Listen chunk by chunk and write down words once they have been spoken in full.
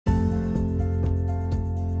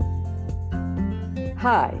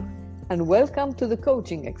Hi, and welcome to the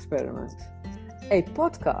Coaching Experiment, a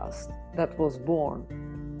podcast that was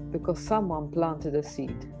born because someone planted a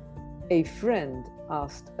seed. A friend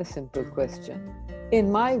asked a simple question.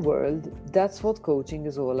 In my world, that's what coaching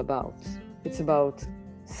is all about. It's about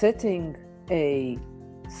setting a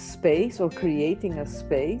space or creating a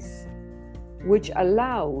space which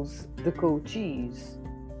allows the coachees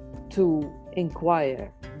to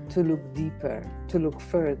inquire, to look deeper, to look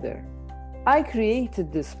further. I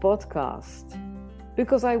created this podcast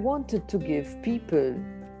because I wanted to give people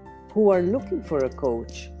who are looking for a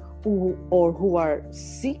coach or who are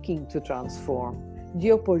seeking to transform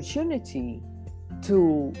the opportunity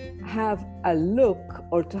to have a look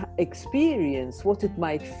or to experience what it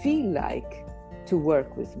might feel like to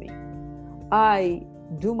work with me. I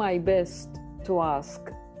do my best to ask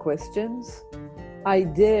questions. I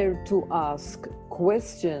dare to ask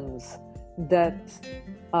questions that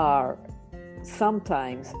are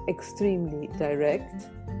sometimes extremely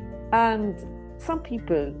direct, and some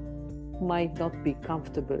people might not be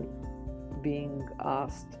comfortable being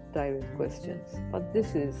asked direct questions, but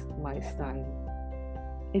this is my style.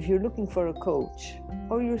 If you're looking for a coach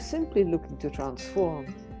or you're simply looking to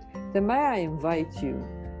transform, then may I invite you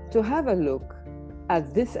to have a look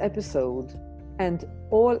at this episode and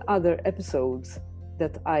all other episodes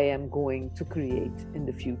that I am going to create in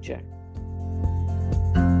the future.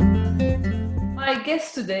 My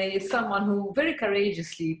guest today is someone who very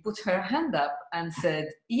courageously put her hand up and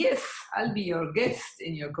said, "Yes, I'll be your guest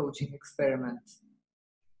in your coaching experiment."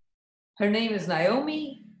 Her name is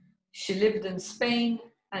Naomi. She lived in Spain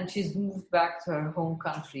and she's moved back to her home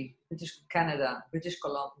country, British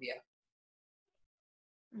Columbia.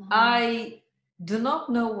 I do not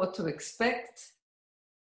know what to expect.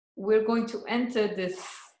 We're going to enter this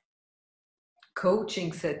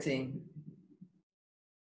coaching setting.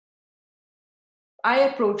 I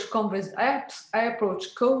approach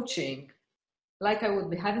coaching like I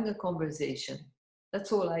would be having a conversation.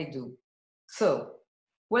 That's all I do. So,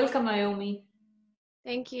 welcome, Naomi.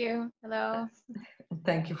 Thank you. Hello.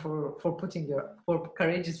 Thank you for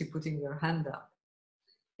courageously putting your hand up.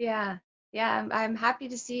 Yeah, I'm happy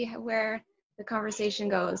to see where the conversation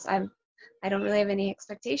goes. I don't really have any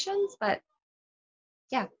expectations, but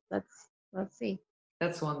yeah, let's see.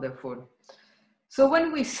 That's wonderful. So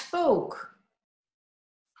when we spoke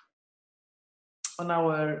on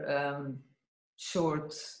our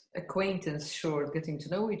short getting to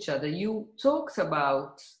know each other, you talked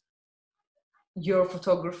about your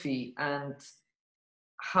photography and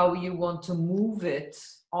how you want to move it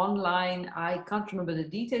online. I can't remember the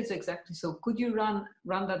details exactly. So could you run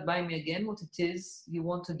that by me again, what it is you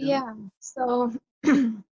want to do? Yeah, so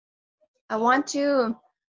I want to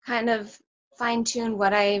kind of fine tune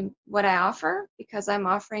what I offer, because I'm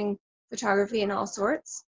offering photography in all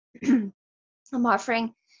sorts. I'm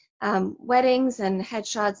offering weddings and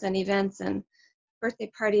headshots and events and birthday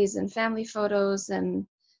parties and family photos and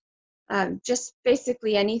just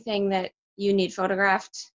basically anything that you need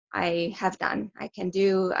photographed, I have done. I can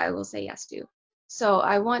do, I will say yes to. So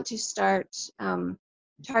I want to start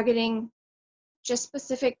targeting just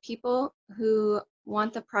specific people who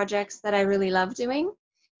want the projects that I really love doing.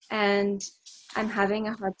 And I'm having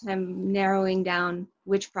a hard time narrowing down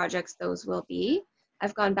which projects those will be.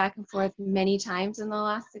 I've gone back and forth many times in the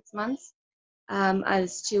last 6 months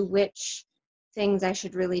as to which things I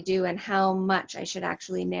should really do and how much I should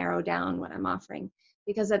actually narrow down what I'm offering.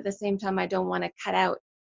 Because at the same time, I don't want to cut out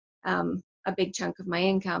a big chunk of my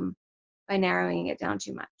income by narrowing it down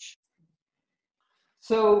too much.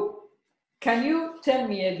 So can you tell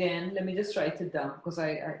me again, let me just write it down, because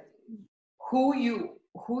who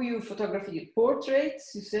you photography?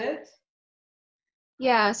 Portraits, you said?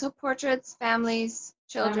 Yeah, so portraits, families,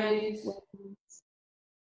 children.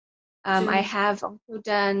 I have also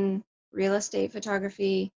done real estate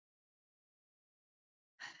photography,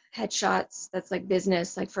 headshots, that's like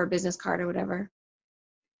business, like for a business card or whatever.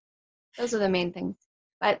 Those are the main things.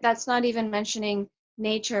 But that's not even mentioning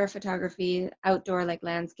nature photography, outdoor, like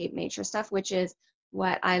landscape nature stuff, which is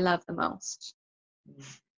what I love the most.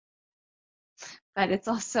 But it's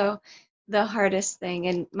also the hardest thing,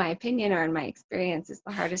 in my opinion or in my experience, is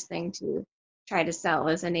the hardest thing to try to sell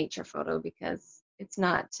is a nature photo, because it's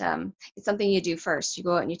not, it's something you do first. You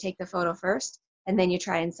go out and you take the photo first, and then you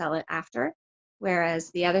try and sell it after. Whereas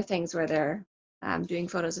the other things where they're doing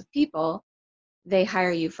photos of people, they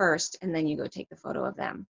hire you first, and then you go take the photo of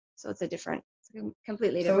them. So it's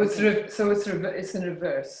completely different. It's in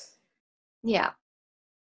reverse. Yeah.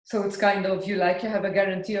 So it's kind of you have a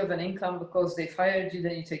guarantee of an income because they've hired you,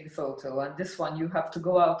 then you take the photo. And this one, you have to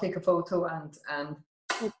go out, take a photo, and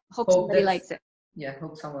hope somebody likes it. Yeah,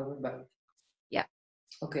 hope someone will buy. Yeah.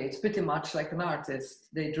 Okay, it's pretty much like an artist.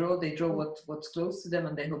 They draw what's close to them,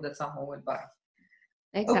 and they hope that someone will buy.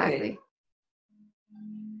 Exactly. Okay.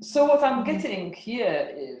 So what I'm getting here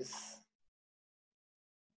is,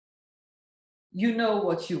 you know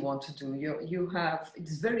what you want to do. You have,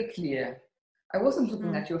 it's very clear. I wasn't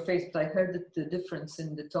looking at your face, but I heard the difference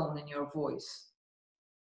in the tone in your voice.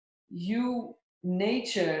 You,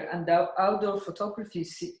 nature and outdoor photography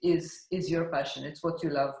is your passion. It's what you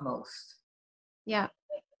love most. Yeah.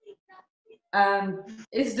 And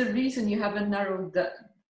is the reason you haven't narrowed that,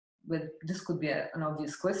 well, this could be an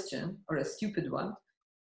obvious question or a stupid one.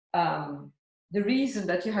 The reason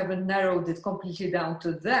that you haven't narrowed it completely down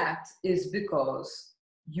to that is because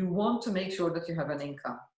you want to make sure that you have an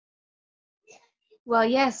income. Well,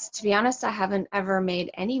 yes, to be honest, I haven't ever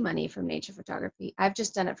made any money from nature photography. I've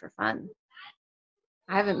just done it for fun.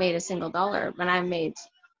 I haven't made a single dollar, but I made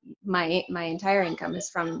my entire income is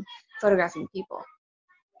from photographing people,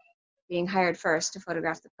 being hired first to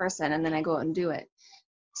photograph the person, and then I go out and do it.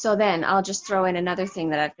 So then I'll just throw in another thing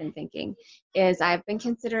that I've been thinking is I've been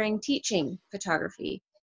considering teaching photography,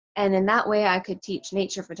 and in that way I could teach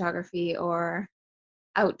nature photography or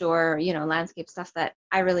outdoor, landscape stuff that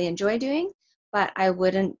I really enjoy doing, but I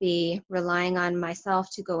wouldn't be relying on myself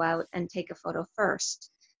to go out and take a photo first.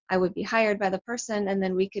 I would be hired by the person, and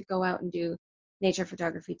then we could go out and do nature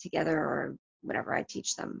photography together or whatever I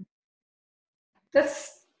teach them.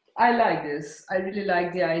 I like this. I really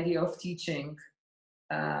like the idea of teaching,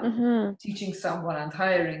 teaching someone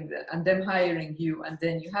and and them hiring you, and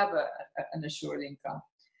then you have an assured income.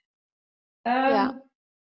 Yeah.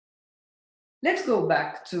 Let's go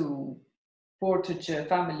back to portraiture,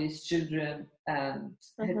 families, children, and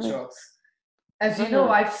headshots. As you know,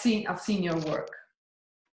 I've seen your work.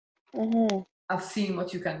 I've seen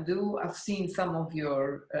what you can do. I've seen some of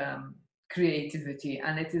your creativity,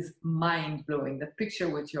 and it is mind-blowing. The picture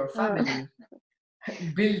with your family,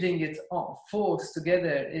 building it on force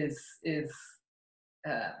together is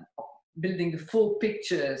building the full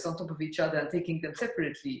pictures on top of each other and taking them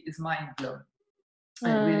separately is mind-blowing.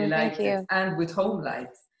 I really liked it. And with home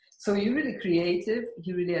light. So you're really creative,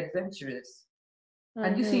 you're really adventurous,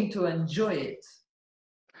 and you seem to enjoy it.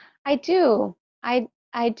 I do.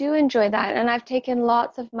 I do enjoy that. And I've taken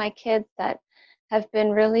lots of my kids that have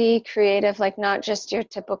been really creative, like not just your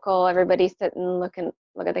typical everybody sit and look at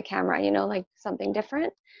the camera, like something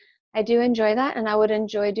different. I do enjoy that, and I would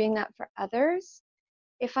enjoy doing that for others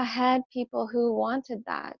if I had people who wanted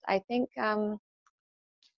that. I think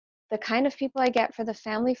the kind of people I get for the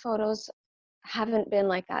family photos haven't been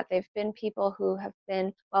like that. They've been people who have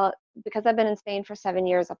been, well, because I've been in Spain for 7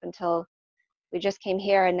 years up until we just came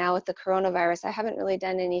here, and now with the coronavirus, I haven't really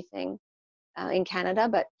done anything in Canada,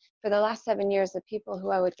 but for the last 7 years, the people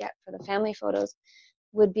who I would get for the family photos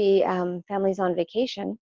would be families on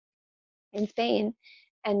vacation in Spain,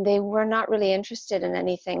 and they were not really interested in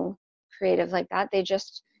anything creative like that.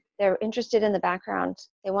 They're interested in the background.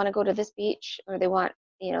 They want to go to this beach, or they want,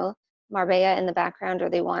 Marbella in the background, or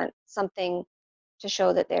they want something to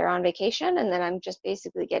show that they're on vacation. And then I'm just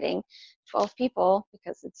basically getting 12 people,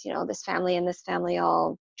 because it's, this family and this family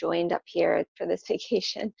all joined up here for this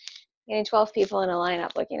vacation, getting 12 people in a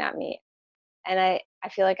lineup looking at me. And I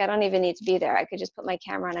feel like I don't even need to be there. I could just put my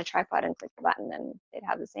camera on a tripod and click the button and they'd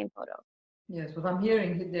have the same photo. Yes, but I'm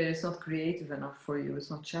hearing there is not creative enough for you.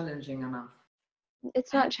 It's not challenging enough.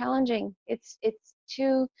 It's not challenging. It's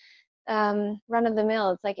too run of the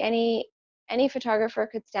mill. It's like any photographer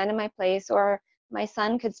could stand in my place, or my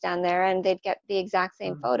son could stand there, and they'd get the exact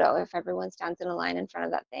same photo if everyone stands in a line in front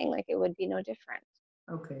of that thing. Like, it would be no different.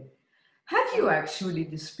 Okay. Have you actually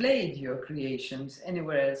displayed your creations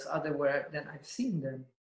anywhere else other than I've seen them?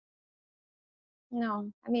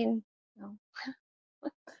 No, I mean, no.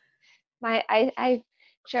 I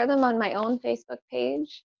share them on my own Facebook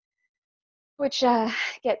page, which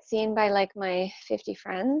gets seen by like my 50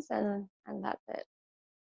 friends, and that's it.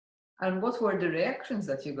 And what were the reactions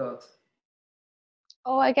that you got?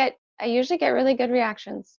 Oh, I usually get really good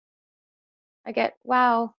reactions. I get,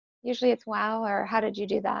 wow. Usually it's wow, or how did you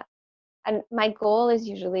do that? And my goal is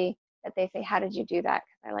usually that they say, how did you do that?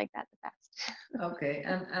 Because I like that the best. Okay,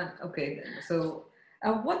 and okay then. So,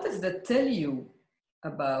 and what does that tell you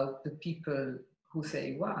about the people who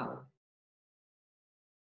say, wow?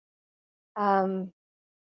 What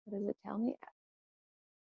does it tell me?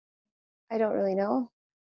 I don't really know.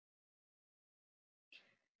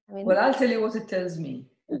 I mean, well, I'll tell you what it tells me.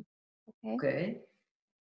 Okay.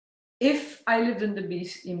 If I lived in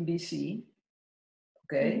BC,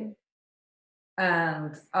 okay,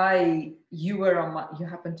 and you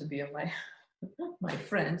happen to be on my my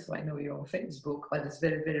friend, so I know you're on Facebook, but it's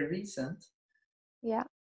very, very recent. Yeah.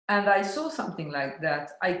 And I saw something like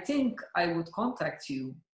that. I think I would contact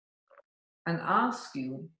you and ask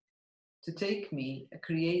you to take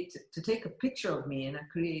a picture of me in a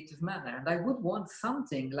creative manner. And I would want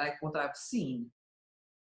something like what I've seen.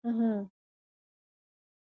 Mm-hmm.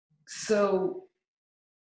 So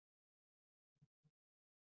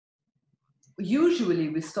usually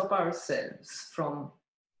we stop ourselves from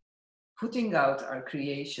putting out our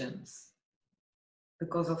creations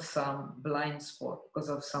because of some blind spot, because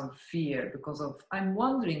of some fear, because of, I'm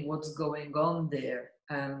wondering what's going on there.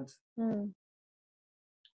 And Mm.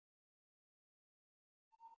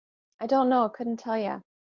 I don't know. Couldn't tell you.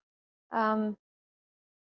 I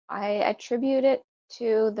attribute it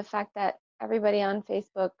to the fact that everybody on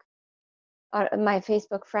Facebook, my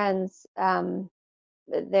Facebook friends,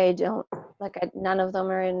 they don't none of them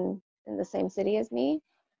are in the same city as me.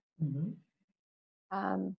 Mhm.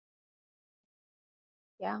 Um,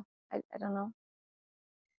 yeah, I don't know,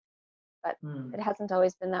 but Mm. it hasn't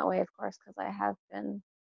always been that way, of course, because I have been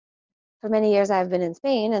for many years. I've been in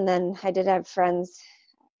Spain, and then I did have friends.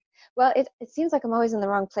 Well, it seems like I'm always in the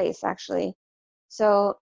wrong place, actually.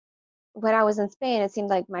 So when I was in Spain, it seemed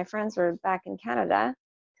like my friends were back in Canada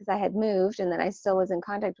because I had moved, and then I still was in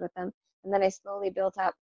contact with them. And then I slowly built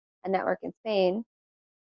up a network in Spain,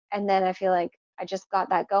 and then I feel like I just got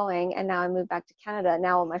that going, and now I moved back to Canada.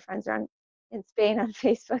 Now all my friends are in Spain on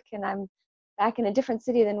Facebook, and I'm back in a different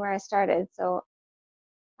city than where I started. So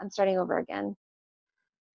I'm starting over again.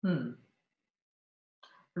 Hmm.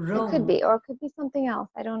 It could Rome, be, or it could be something else.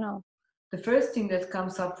 I don't know. the first thing that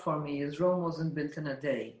comes up for me is Rome wasn't built in a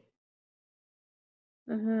day.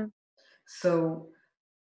 Mm-hmm. So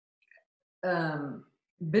um,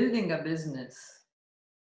 building a business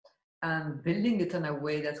and building it in a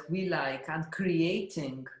way that we like and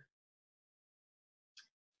creating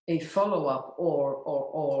a follow-up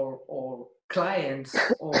or clients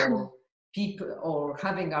or people or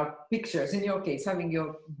having our pictures, in your case, having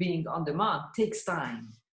your being on demand takes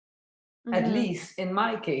time. At Mm-hmm. least in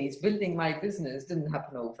my case, building my business didn't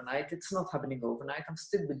happen overnight. It's not happening overnight. I'm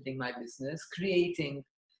still building my business, creating,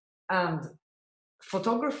 and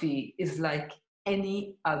photography is like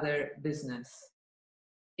any other business.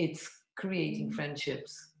 It's creating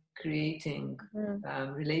friendships, creating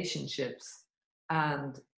Mm-hmm. relationships,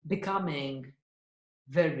 and becoming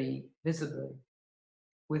very visible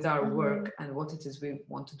with our Mm-hmm. work and what it is we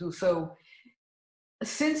want to do. So,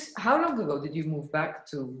 since how long ago did you move back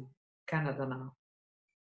to Canada now?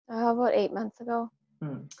 About 8 months ago.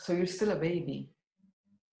 So you're still a baby.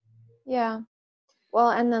 Yeah. Well,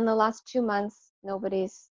 and then the last 2 months,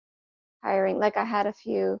 nobody's hiring. Like I had a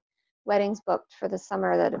few weddings booked for the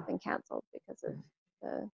summer that have been canceled because of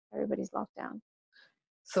everybody's lockdown.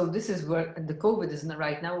 So this is where the COVID is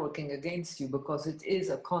right now working against you because it is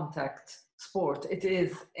a contact sport. It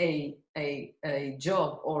is a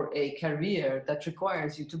job or a career that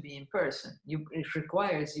requires you to be in person. It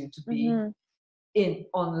requires you to be Mm-hmm.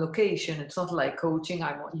 on location. It's not like coaching.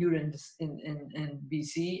 You're in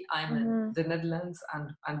BC. I'm in Mm-hmm. the Netherlands,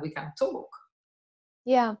 and we can talk.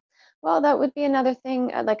 Yeah. Well, that would be another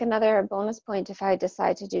thing, like another bonus point if I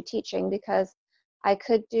decide to do teaching, because I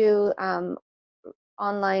could do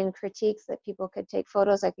online critiques that people could take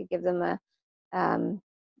photos. I could give them um,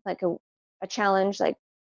 like a challenge, like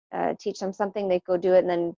teach them something. They go do it and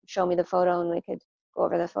then show me the photo, and we could go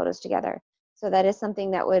over the photos together. So that is something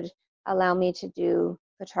that would allow me to do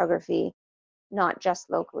photography, not just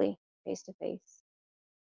locally, face to face.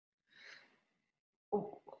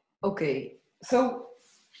 Okay, so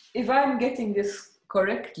if I'm getting this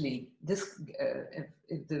correctly, if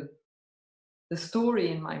the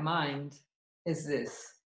story in my mind is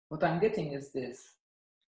this. What I'm getting is this.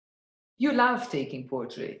 You love taking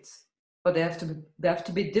portraits, but they have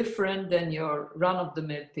to be different than your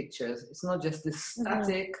run-of-the-mill pictures. It's not just this Mm-hmm.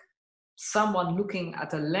 static, someone looking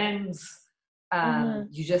at a lens, and Mm-hmm.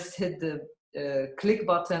 you just hit the click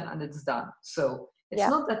button and it's done. So it's Yeah.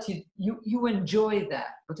 not that you enjoy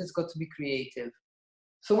that, but it's got to be creative.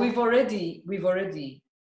 So Yeah. we've already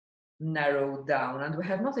narrowed down, and we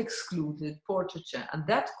have not excluded portraiture, and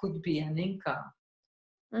that could be an income.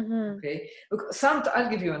 Mm-hmm. Okay, look, I'll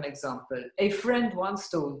give you an example. A friend once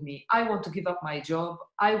told me, I want to give up my job,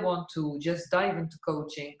 I want to just dive into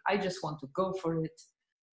coaching, I just want to go for it,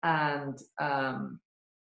 and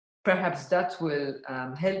perhaps that will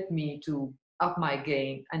help me to up my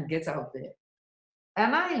game and get out there.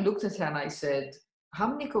 And I looked at her and I said, how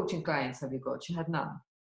many coaching clients have you got? She had none.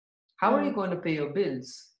 How are you Mm. going to pay your bills?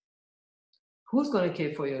 Who's going to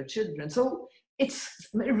care for your children? So it's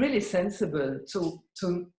really sensible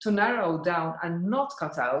to narrow down and not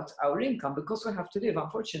cut out our income, because we have to live.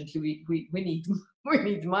 Unfortunately, we need we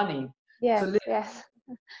need money to Yes, live. yes.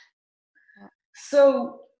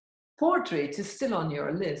 So portraits is still on your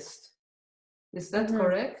list. Is that Mm-hmm.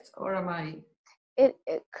 correct, or am I? It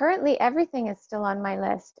currently everything is still on my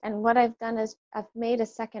list, and what I've done is I've made a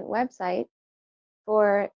second website for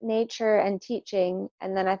nature and teaching,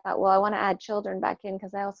 and then I thought, well, I want to add children back in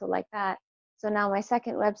because I also like that. So now my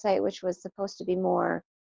second website, which was supposed to be more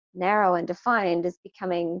narrow and defined, is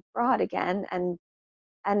becoming broad again, and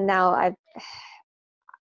now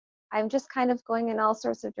I'm just kind of going in all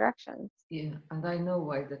sorts of directions. Yeah, and I know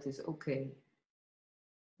why that is. Okay.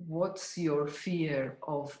 What's your fear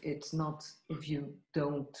of it not, if you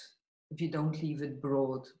don't leave it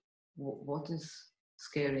broad? What is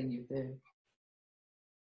scaring you there?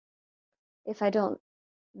 If I don't,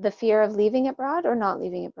 the fear of leaving it broad or not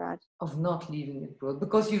leaving it broad? Of not leaving it broad,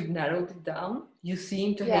 because you've narrowed it down. You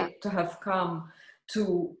seem to Yeah, to have come to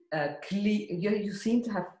you seem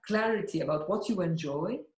to have clarity about what you enjoy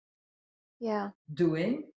yeah.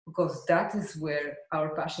 doing, because that is where our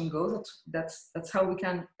passion goes. That's how we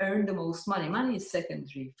can earn the most money. Money is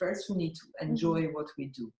secondary. First, we need to Mm-hmm. enjoy what we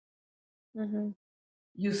do. Mm-hmm.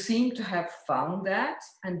 You seem to have found that,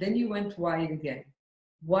 and then you went wide again.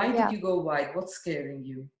 Why did Yeah. you go wide? What's scaring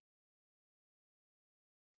you?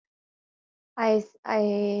 I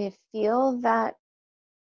feel that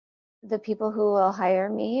the people who will hire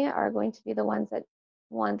me are going to be the ones that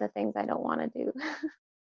want the things I don't want to do.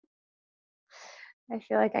 I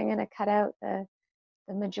feel like I'm going to cut out the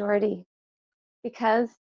majority because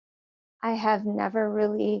I have never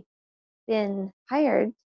really been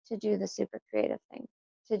hired to do the super creative thing,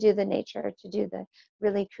 to do the nature, to do the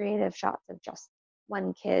really creative shots of just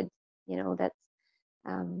one kid, that's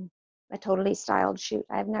a totally styled shoot.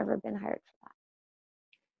 I've never been hired for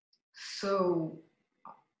So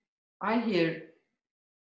I hear,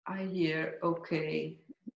 okay,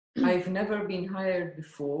 that. I've never been hired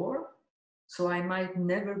before, so I might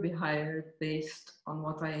never be hired based on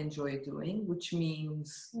what I enjoy doing, which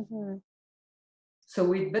means, Hmm. so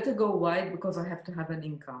we'd better go wide because I have to have an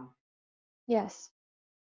income. Yes.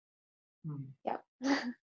 Hmm. Yeah.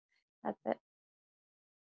 That's it.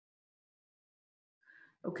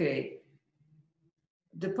 Okay,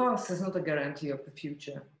 the past is not a guarantee of the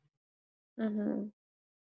future. Hmm.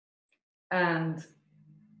 And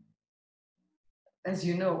as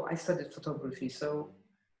you know, I studied photography, so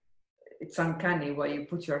it's uncanny why you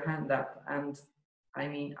put your hand up. And I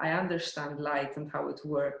mean, I understand light and how it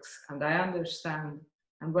works, and I understand.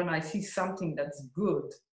 And when I see something that's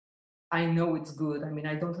good, I know it's good. I mean,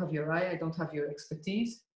 I don't have your eye, I don't have your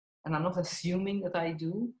expertise, and I'm not assuming that I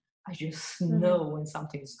do. I just Hmm. know when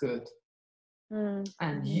something's good. And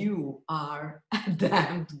Mm-hmm. you are a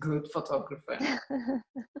damned good photographer.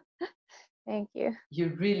 Thank you. You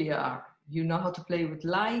really are. You know how to play with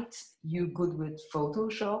light, you're good with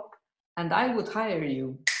Photoshop, and I would hire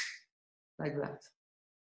you like that.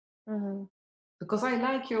 Hmm. Because I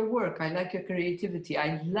like your work, I like your creativity,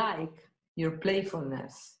 I like your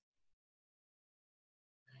playfulness.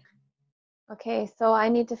 Okay, so I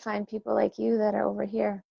need to find people like you that are over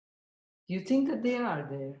here. Do you think that they are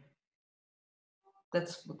there?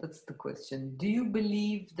 That's the question. Do you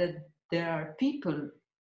believe that there are people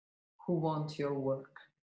who want your work?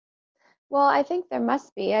 Well, I think there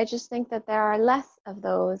must be. I just think that there are less of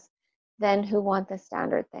those than who want the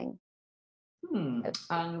standard thing. It,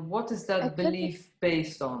 And what is it that could be belief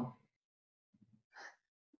based on?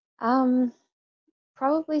 um,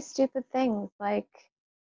 probably stupid things like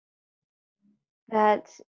that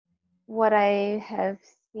what I have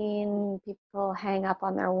seen people hang up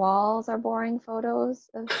on their walls are boring photos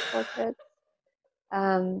of portraits.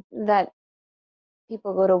 That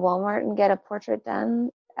people go to Walmart and get a portrait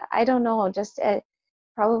done. I don't know, just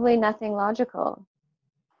probably nothing logical.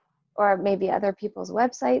 Or maybe other people's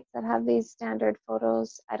websites that have these standard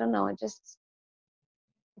photos. I don't know. It just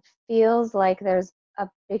feels like there's a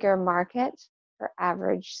bigger market for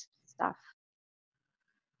average stuff.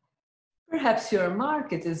 Perhaps your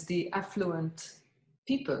market is the affluent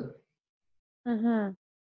people. Mm-hmm.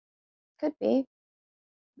 Could be.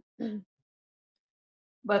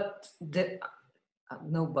 But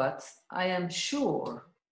no buts. I am sure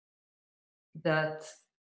that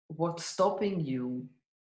what's stopping you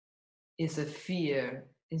is a fear,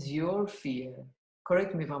 is your fear.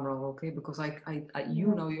 Correct me if I'm wrong, okay? Because you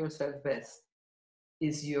Mm-hmm. know yourself best.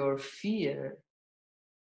 Is your fear,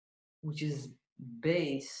 which is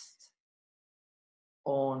based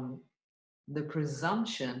on the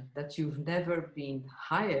presumption that you've never been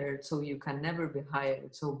hired, so you can never be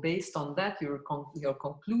hired. So based on that, your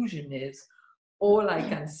conclusion is, all I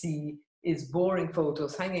can see is boring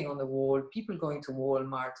photos hanging on the wall, people going to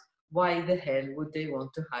Walmart. Why the hell would they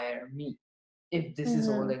want to hire me if this is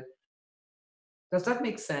all it? Does that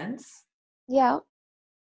make sense? Yeah.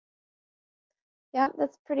 Yeah,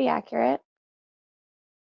 that's pretty accurate.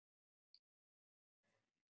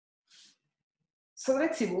 So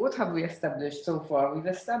let's see, what have we established so far? We've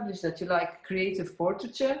established that you like creative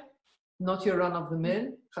portraiture, not your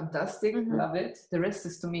run-of-the-mill. Fantastic, love it. The rest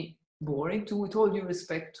is, to me, boring. With all due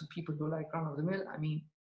respect to people who like run-of-the-mill, I mean,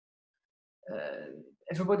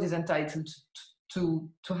 everybody's entitled to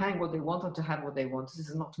hang what they want or to have what they want. This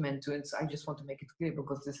is not meant to, I just want to make it clear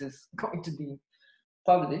because this is going to be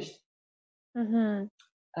published.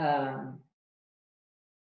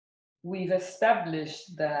 We've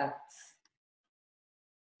established that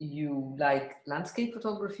you like landscape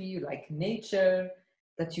photography, you like nature,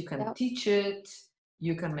 that you can teach it,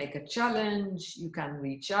 you can make a challenge, you can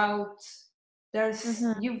reach out. There's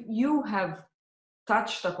you have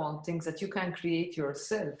touched upon things that you can create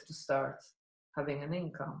yourself to start having an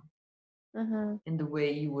income in the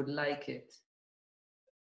way you would like it.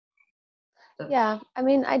 Yeah, I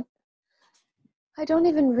mean, I don't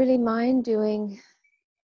even really mind doing,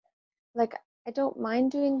 like, I don't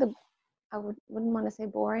mind doing the, I wouldn't want to say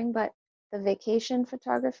boring, but the vacation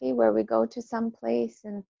photography where we go to some place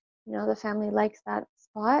and, you know, the family likes that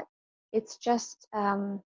spot. It's just,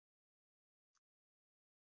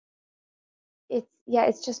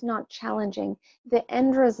 it's just not challenging. The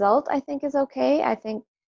end result, I think, is okay. I think,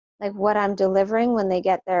 like, what I'm delivering when they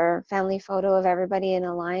get their family photo of everybody in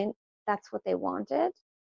a line, that's what they wanted,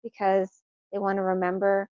 because they want to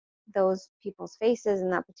remember those people's faces in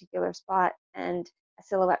that particular spot, and a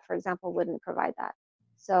silhouette, for example, wouldn't provide that.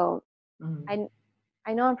 So I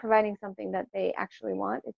know I'm providing something that they actually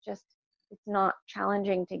want. It's not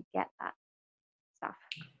challenging to get that stuff.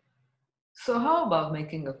 So how about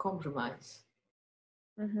making a compromise?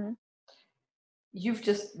 You've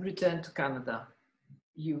just returned to Canada.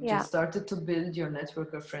 You've just started to build your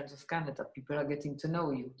network of friends of Canada. People are getting to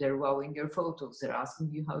know you. They're wowing your photos. They're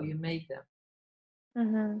asking you how you make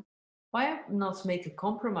them. Why not make a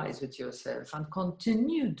compromise with yourself and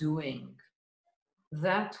continue doing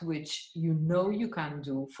that which you know you can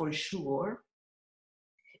do for sure,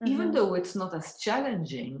 even though it's not as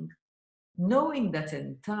challenging, knowing that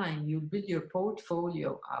in time you build your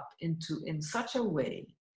portfolio up in such a way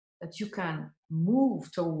that you can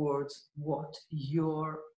move towards what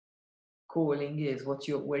your calling is,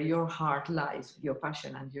 where your heart lies, your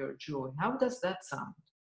passion and your joy. How does that sound?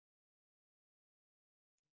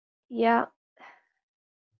 Yeah,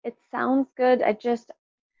 it sounds good.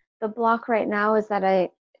 The block right now is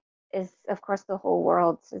that is, of course, the whole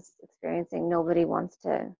world is experiencing. Nobody wants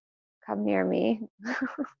to come near me.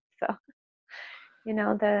 So, you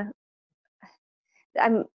know,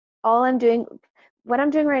 what I'm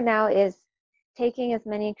doing right now is taking as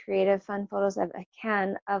many creative, fun photos as I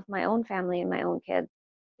can of my own family and my own kids,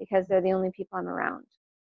 because they're the only people I'm around.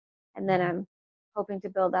 And then I'm hoping to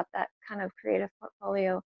build up that kind of creative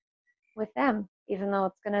portfolio with them, even though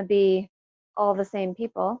it's going to be all the same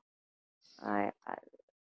people.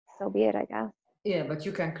 So be it, I guess. Yeah, but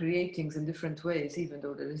you can create things in different ways, even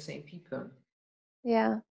though they're the same people.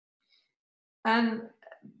 Yeah. And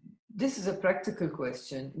this is a practical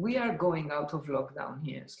question. We are going out of lockdown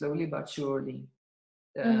here, slowly but surely.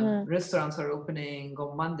 Restaurants are opening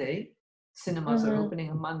on Monday. Cinemas are opening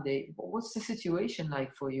on Monday. What's the situation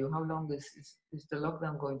like for you? How long is the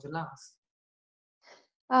lockdown going to last?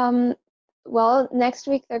 Well, next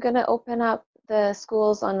week they're going to open up the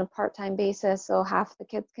schools on a part-time basis, so half the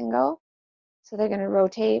kids can go. So they're going to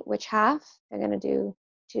rotate which half. They're going to do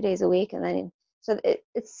 2 days a week, and then so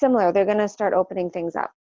it's similar. They're going to start opening things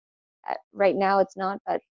up. Right now it's not,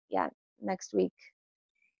 but yeah, next week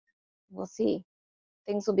we'll see.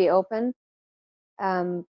 Things will be open,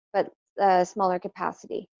 but smaller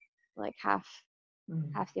capacity, like half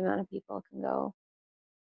the amount of people can go.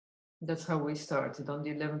 That's how we started. On the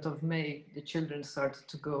 11th of May, the children started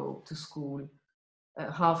to go to school.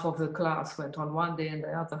 Half of the class went on one day and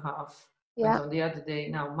the other half went on the other day.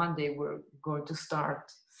 Now, Monday, we're going to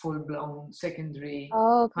start full-blown secondary,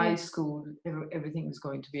 high school. Everything is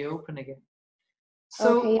going to be open again.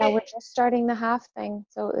 So, okay, yeah, we're just starting the half thing.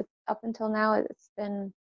 So up until now,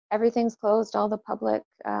 everything's closed. All the public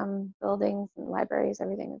buildings and libraries,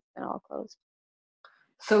 everything has been all closed.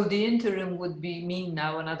 So the interim would mean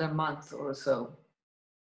now another month or so?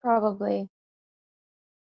 Probably.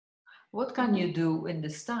 What can you do in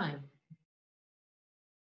this time?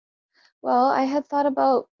 Well, I had thought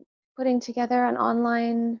about putting together an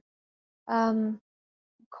online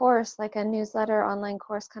course, like a newsletter online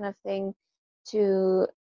course kind of thing, to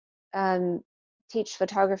teach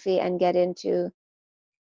photography and get into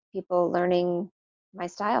people learning my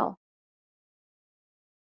style.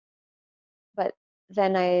 But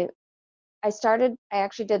then I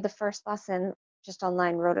actually did the first lesson just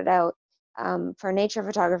online, wrote it out for nature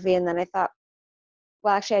photography, and then I thought,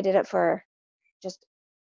 well, actually I did it for just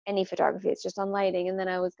any photography. It's just on lighting, and then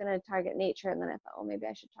I was going to target nature, and then I thought, oh, maybe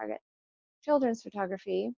I should target children's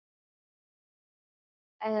photography.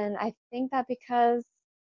 And I think that because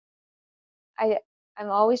I'm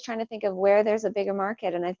always trying to think of where there's a bigger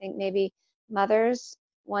market, and I think maybe mothers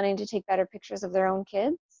wanting to take better pictures of their own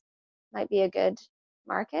kids might be a good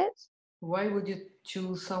market. Why would you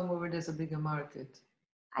choose somewhere where there's a bigger market?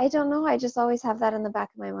 I don't know. I just always have that in the back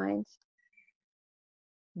of my mind.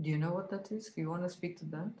 Do you know what that is? Do you want to speak to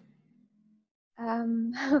that?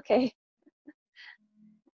 Okay.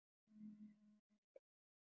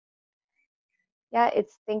 Yeah,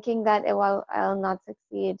 it's thinking that I'll not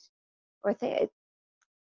succeed, or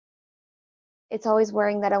it's always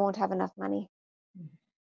worrying that I won't have enough money.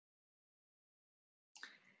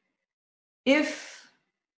 If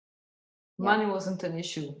Yeah. money wasn't an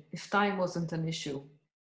issue, if time wasn't an issue,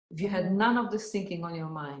 if you had none of this thinking on your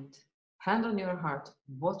mind, hand on your heart,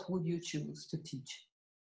 what would you choose to teach?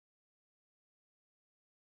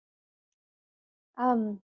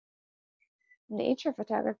 Nature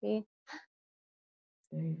photography.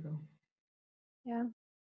 There you go. Yeah.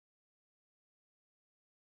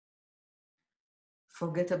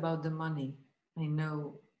 Forget about the money. I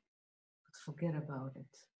know, but forget about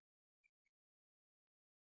it.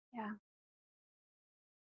 Yeah.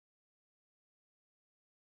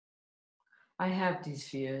 I have these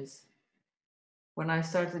fears. When I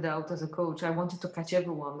started out as a coach, I wanted to catch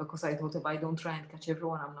everyone because I thought if I don't try and catch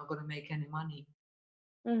everyone, I'm not going to make any money.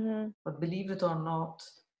 But believe it or not,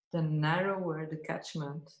 the narrower the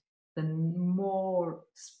catchment, the more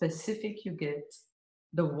specific you get,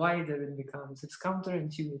 the wider it becomes. It's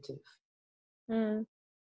counterintuitive.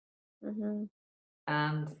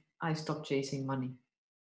 And I stopped chasing money.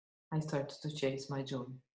 I started to chase my joy.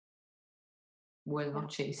 Well, not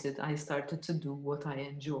chase it. I started to do what I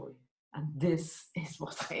enjoy. And this is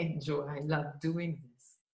what I enjoy. I love doing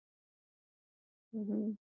this.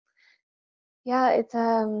 Yeah, it's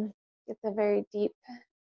a very deep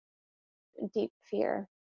fear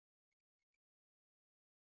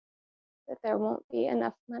that there won't be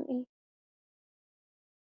enough money.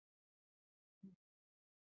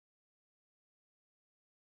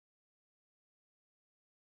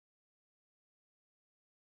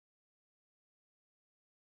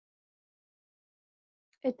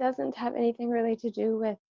 It doesn't have anything really to do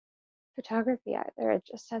with photography either. It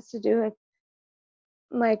just has to do with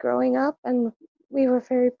my growing up, and we were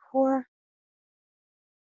very poor.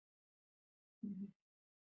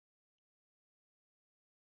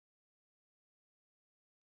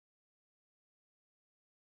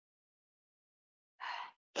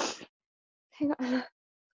 Hang on.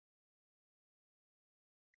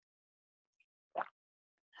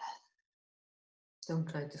 Don't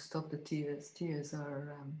try to stop the tears. Tears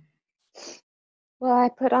are. Well, I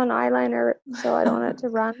put on eyeliner so I don't want it to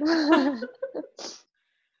run.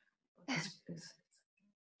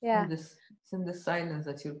 Yeah. It's in the silence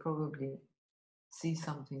that you'll probably see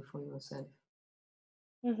something for yourself.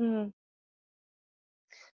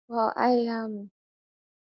 Well,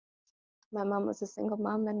 my mom was a single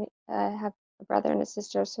mom, and I have a brother and a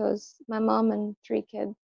sister, so it was my mom and 3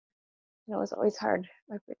 kids. And it was always hard.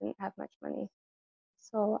 Like, we didn't have much money.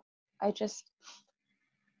 So I just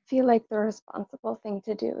feel like the responsible thing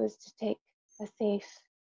to do is to take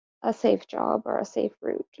a safe job or a safe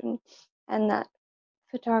route, and that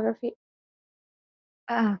photography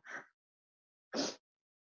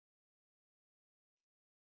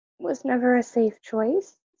was never a safe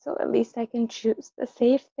choice. So at least I can choose the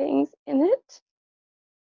safe things in it.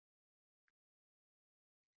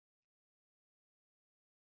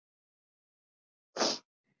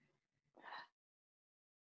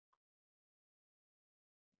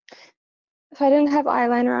 If I didn't have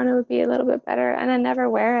eyeliner on, it would be a little bit better. And I never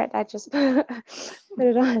wear it. I just put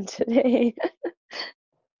it on today.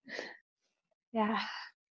 Yeah.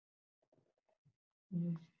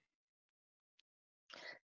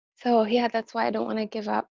 So yeah, that's why I don't want to give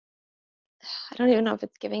up. I don't even know if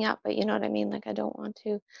it's giving up, but you know what I mean? Like, I don't want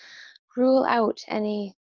to rule out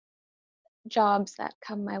any jobs that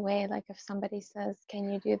come my way. Like, if somebody says,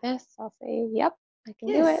 can you do this? I'll say, yep, I can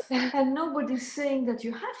do it. And nobody's saying that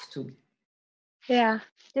you have to. Yeah.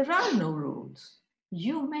 There are no rules.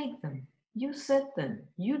 You make them, you set them,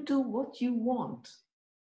 you do what you want.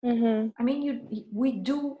 Mm-hmm. I mean, we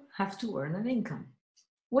do have to earn an income,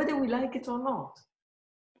 whether we like it or not.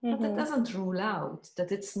 But that Mm-hmm. doesn't rule out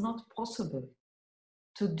that it's not possible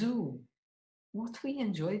to do what we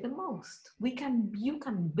enjoy the most. You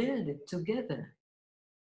can build it together.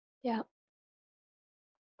 Yeah.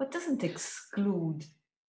 But doesn't exclude,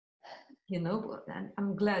 and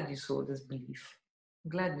I'm glad you saw this belief. I'm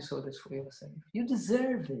glad you saw this for yourself. You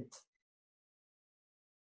deserve it.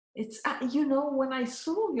 It's, when I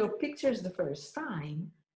saw your pictures the first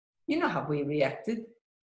time, you know how we reacted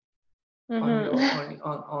on Mm-hmm.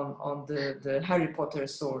 your on the Harry Potter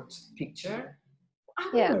sword picture.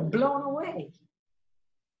 We Yeah. were blown away.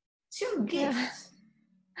 It's your Yeah. gift.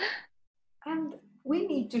 And we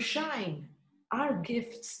need to shine our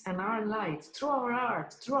gifts and our light through our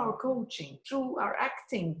art, through our coaching, through our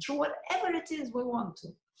acting, through whatever it is we want to.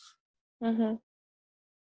 Mm-hmm.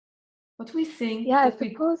 But we think Yeah, I that we.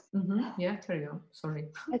 suppose Yeah, carry on. Sorry.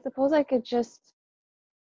 I suppose I could just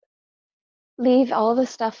leave all the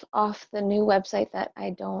stuff off the new website that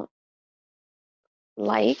I don't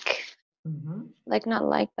like. Mm-hmm. Like not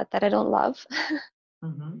like, but that I don't love.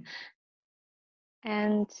 Mm-hmm.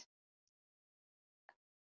 And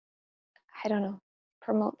I don't know,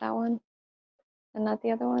 promote that one and not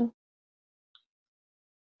the other one.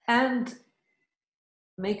 And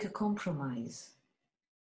make a compromise.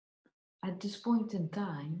 At this point in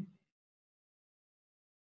time,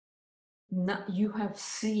 you have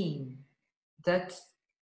seen that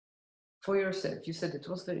for yourself. You said it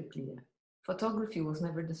was very clear. Photography was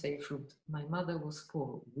never the safe route. My mother was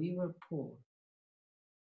poor. We were poor.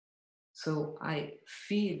 So I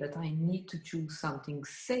feel that I need to choose something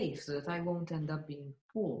safe so that I won't end up being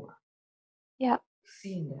poor. Yeah.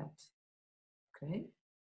 Seeing that. Okay.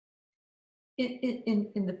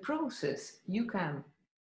 In the process, you can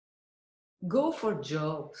go for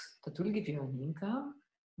jobs that will give you an income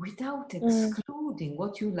without excluding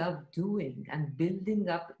what you love doing and building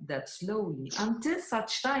up that slowly until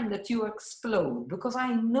such time that you explode, because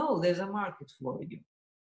I know there's a market for you.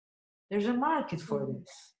 There's a market for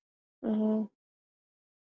this. Mm-hmm.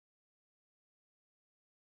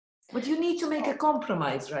 But you need to make a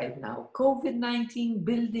compromise right now. COVID-19,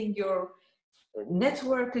 building your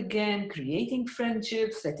network again, creating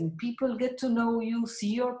friendships, letting people get to know you,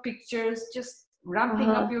 see your pictures, just ramping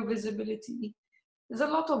up your visibility. There's a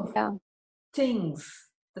lot of things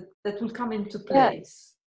that will come into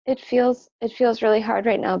place. It feels really hard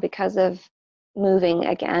right now because of moving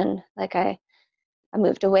again. Like I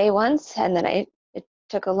moved away once and then it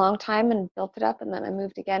took a long time and built it up and then I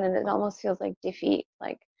moved again and it almost feels like defeat.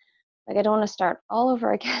 Like I don't want to start all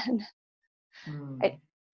over again.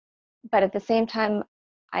 But at the same time,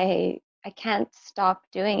 I can't stop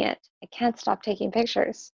doing it. I can't stop taking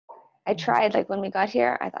pictures. I tried, like when we got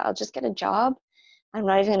here, I thought I'll just get a job. I'm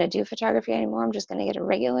not even going to do photography anymore. I'm just going to get a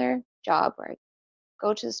regular job where I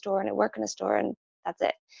go to the store and I work in a store and that's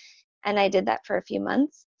it. And I did that for a few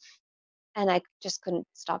months and I just couldn't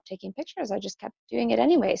stop taking pictures. I just kept doing it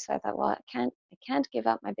anyway. So I thought, well, I can't give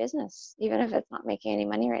up my business, even if it's not making any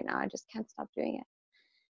money right now. I just can't stop doing it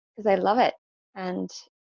because I love it. And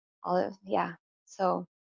so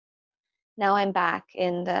now I'm back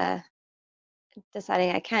in the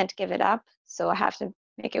deciding I can't give it up, so I have to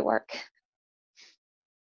make it work.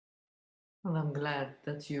 Well, I'm glad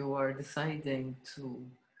that you are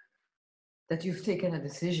that you've taken a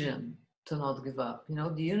decision to not give up.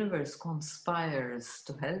 The universe conspires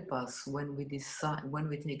to help us when we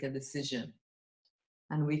take a decision,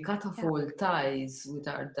 and we cut off all ties with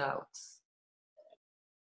our doubts.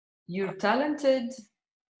 You're talented,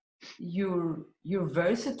 you're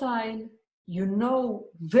versatile, you know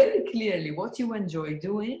very clearly what you enjoy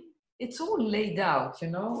doing. It's all laid out,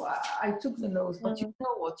 I took the notes, but you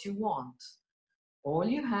know what you want. All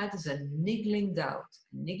you had is a niggling doubt,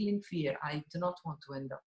 a niggling fear. I do not want to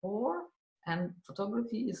end up poor, and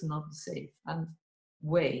photography is not safe and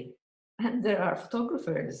way. And there are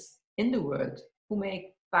photographers in the world who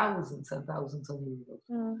make thousands and thousands of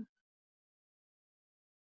euros.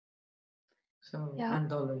 And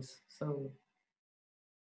dollars. So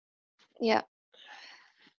yeah.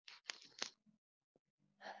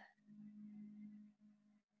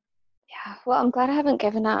 Yeah. Well, I'm glad I haven't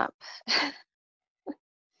given up. I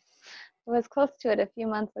was close to it a few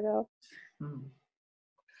months ago.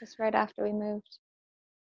 Just right after we moved.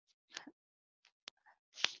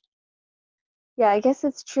 Yeah, I guess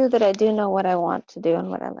it's true that I do know what I want to do and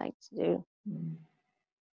what I like to do.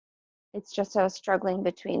 It's just I was struggling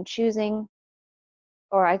between choosing,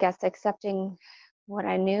 or I guess accepting what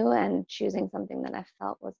I knew and choosing something that I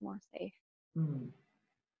felt was more safe.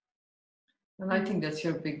 And I think that's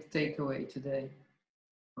your big takeaway today.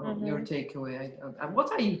 Your takeaway.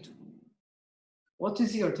 What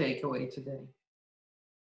is your takeaway today?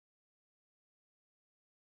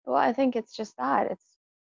 Well, I think it's just that it's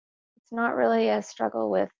not really a struggle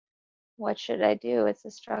with what should I do. It's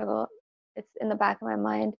a struggle. It's in the back of my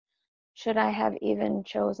mind. Should I have even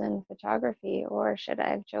chosen photography, or should I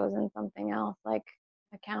have chosen something else like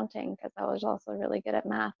accounting? Because I was also really good at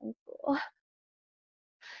math in school.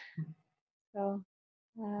 So,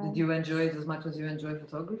 did you enjoy it as much as you enjoy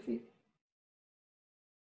photography?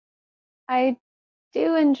 I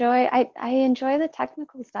do enjoy. I enjoy the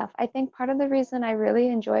technical stuff. I think part of the reason I really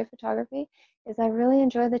enjoy photography is I really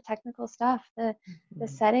enjoy the technical stuff, the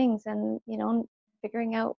settings, and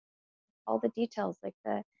figuring out all the details, like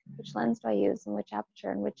which lens do I use and which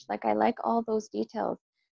aperture and which, like, I like all those details.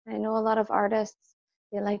 And I know a lot of artists,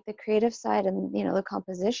 they like the creative side and the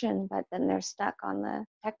composition, but then they're stuck on the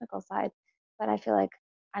technical side. But I feel like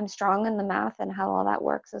I'm strong in the math and how all that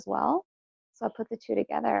works as well. So I put the two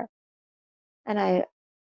together. And I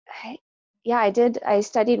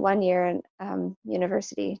studied 1 year in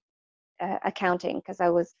university accounting because I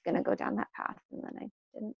was going to go down that path, and then I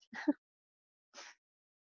didn't.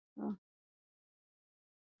 Oh.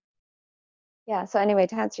 Yeah, so anyway,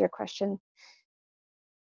 to answer your question,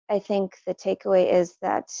 I think the takeaway is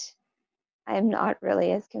that I'm not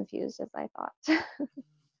really as confused as I thought.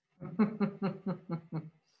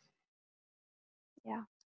 Yeah.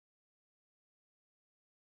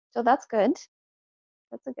 So that's good.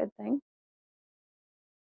 That's a good thing.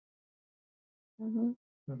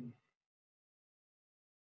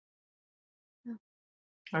 Yeah.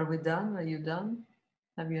 Are we done? Are you done?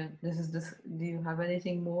 Do you have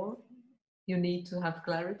anything more you need to have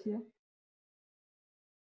clarity?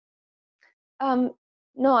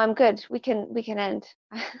 No, I'm good. We can end.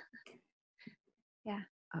 Yeah.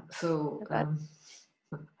 So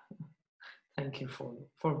thank you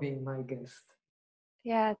for being my guest.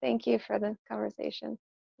 Yeah, thank you for the conversation.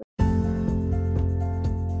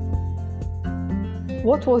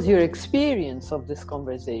 What was your experience of this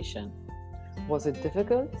conversation? Was it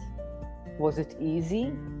difficult? Was it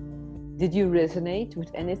easy? Did you resonate with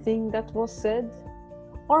anything that was said?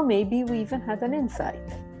 Or maybe we even had an insight.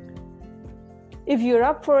 If you're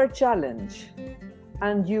up for a challenge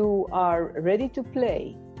and you are ready to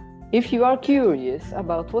play, if you are curious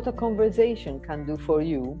about what a conversation can do for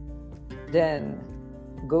you, then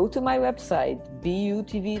go to my website,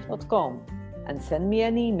 butv.com, and send me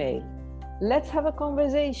an email. Let's have a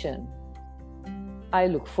conversation. I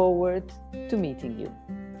look forward to meeting you.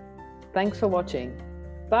 Thanks for watching.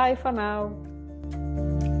 Bye for now.